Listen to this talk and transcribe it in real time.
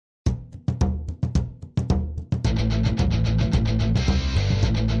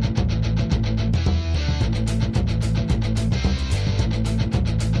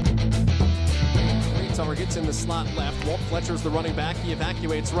slot left. Walt Fletcher's the running back. He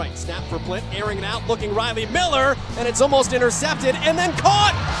evacuates right. Snap for Plitt, airing it out, looking Riley Miller, and it's almost intercepted and then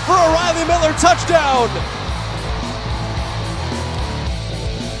caught for a Riley Miller touchdown.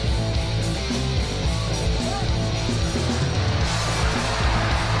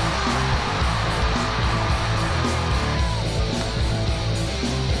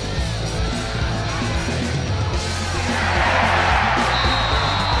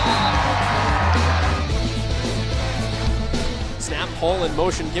 Hall in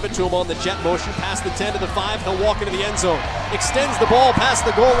motion, give it to him on the jet motion, past the 10 to the 5, he'll walk into the end zone. Extends the ball past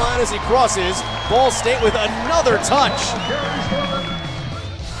the goal line as he crosses. Ball State with another touch.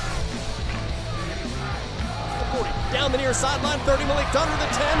 Down the near sideline, 30, Malik Dunner to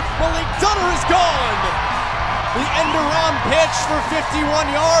the 10. Malik Dunner is gone! The end around pitch for 51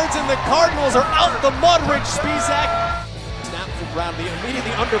 yards, and the Cardinals are out the Mudridge Spisak. Bradley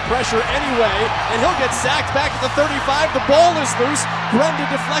immediately under pressure anyway, and he'll get sacked back at the 35. The ball is loose. Brenda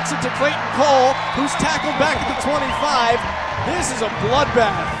deflects it to Clayton Cole, who's tackled back at the 25. This is a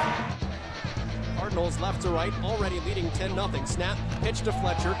bloodbath. Cardinals left to right, already leading 10-0. Snap, pitch to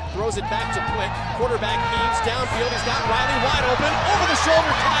Fletcher, throws it back to Plitt. Quarterback heaves downfield. He's got Riley wide open, over the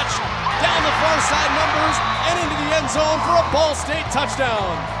shoulder catch, down the far side numbers, and into the end zone for a Ball State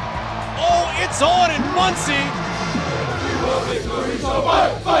touchdown. Oh, it's on in Muncie. Victory, so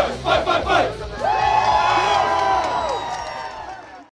fight, fight, fight, fight, fight.